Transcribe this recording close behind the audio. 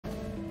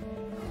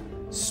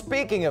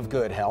Speaking of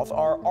good health,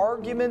 are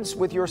arguments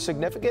with your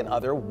significant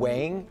other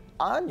weighing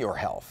on your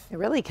health? It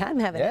really can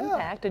have an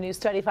impact. A new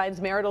study finds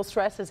marital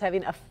stress is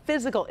having a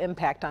physical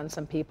impact on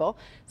some people.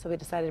 So we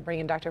decided to bring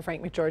in Dr.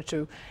 Frank McGeorge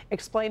to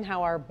explain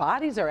how our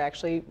bodies are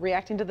actually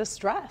reacting to the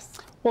stress.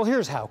 Well,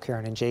 here's how,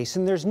 Karen and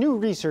Jason. There's new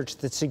research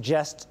that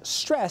suggests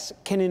stress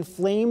can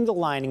inflame the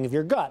lining of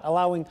your gut,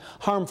 allowing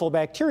harmful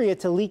bacteria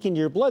to leak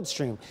into your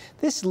bloodstream.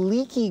 This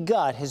leaky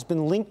gut has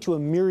been linked to a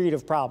myriad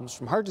of problems,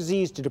 from heart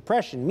disease to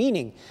depression,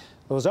 meaning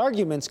those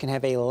arguments can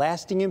have a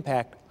lasting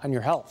impact on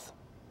your health.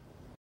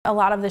 A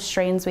lot of the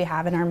strains we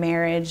have in our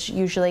marriage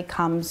usually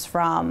comes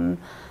from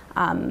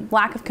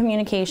lack of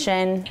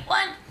communication.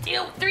 1,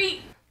 2,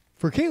 3.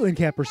 For Caitlin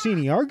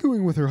Capersini,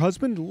 arguing with her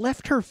husband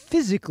left her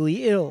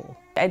physically ill.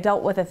 I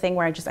dealt with a thing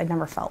where I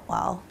never felt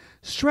well.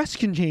 Stress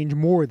can change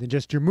more than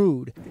just your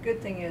mood. The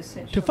good thing is,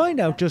 to find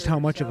out just how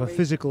much of a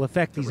physical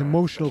effect these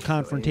emotional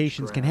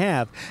confrontations can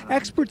have,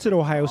 experts at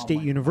Ohio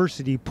State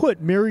University put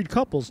married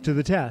couples to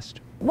the test.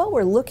 what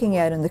we're looking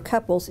at in the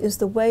couples is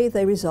the way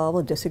they resolve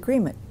a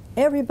disagreement.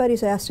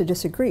 Everybody's asked to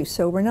disagree,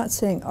 so we're not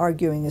saying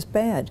arguing is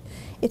bad.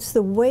 It's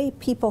the way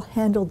people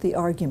handled the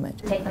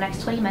argument. Take the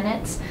next 20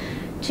 minutes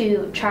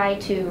to try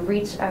to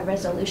reach a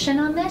resolution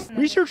on this.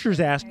 Researchers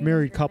asked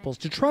married couples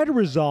to try to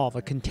resolve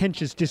a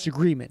contentious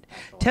disagreement,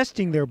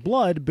 testing their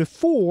blood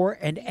before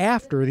and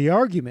after the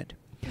argument.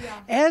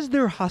 As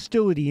their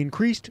hostility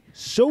increased,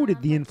 so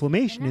did the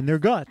inflammation in their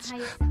guts.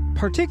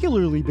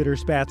 Particularly bitter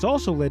spats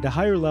also led to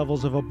higher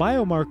levels of a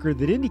biomarker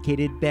that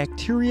indicated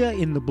bacteria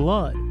in the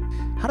blood.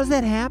 How does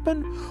that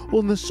happen?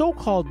 Well, in the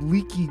so-called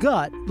leaky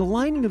gut, the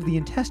lining of the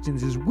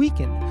intestines is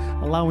weakened,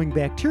 allowing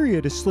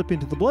bacteria to slip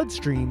into the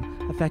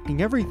bloodstream,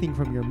 affecting everything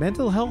from your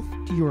mental health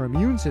to your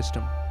immune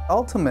system.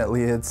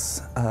 Ultimately,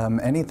 it's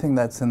anything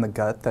that's in the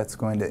gut that's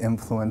going to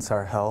influence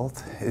our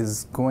health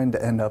is going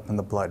to end up in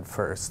the blood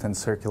first and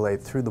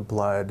circulate through the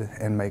blood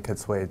and make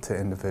its way to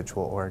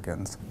individual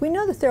organs. We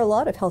know that there are a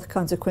lot of health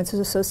consequences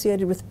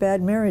associated with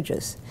bad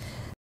marriages.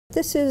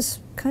 This is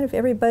kind of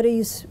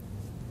everybody's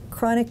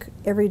chronic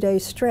everyday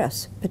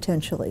stress,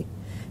 potentially.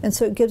 And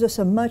so it gives us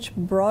a much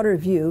broader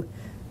view,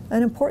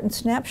 an important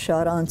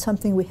snapshot on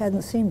something we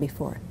hadn't seen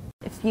before.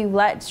 If you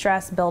let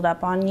stress build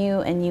up on you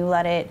and you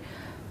let it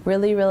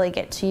really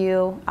get to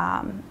you,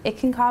 it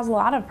can cause a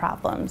lot of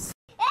problems.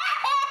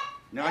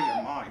 Now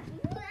you're mine.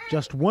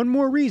 Just one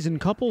more reason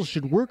couples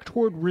should work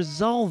toward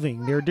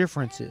resolving their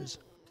differences.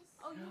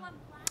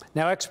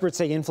 Now, experts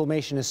say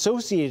inflammation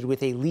associated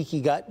with a leaky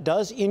gut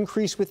does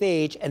increase with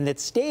age, and that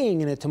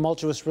staying in a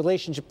tumultuous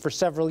relationship for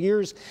several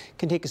years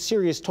can take a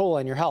serious toll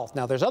on your health.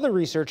 Now, there's other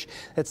research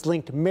that's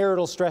linked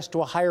marital stress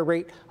to a higher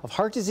rate of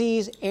heart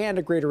disease and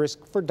a greater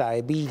risk for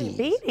diabetes.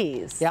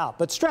 Diabetes? Yeah,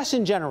 but stress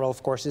in general,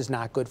 of course, is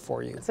not good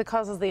for you. It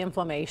causes the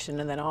inflammation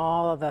and then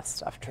all of that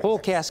stuff triggers. Whole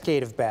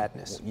cascade of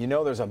badness. You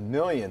know, there's a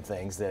million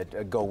things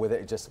that go with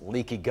it. Just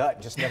leaky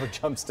gut just never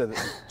jumps to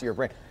your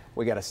brain.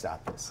 We got to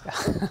stop this.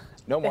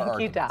 No more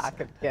arguments. Thank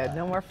you, Doc. Yeah,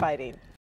 no more fighting.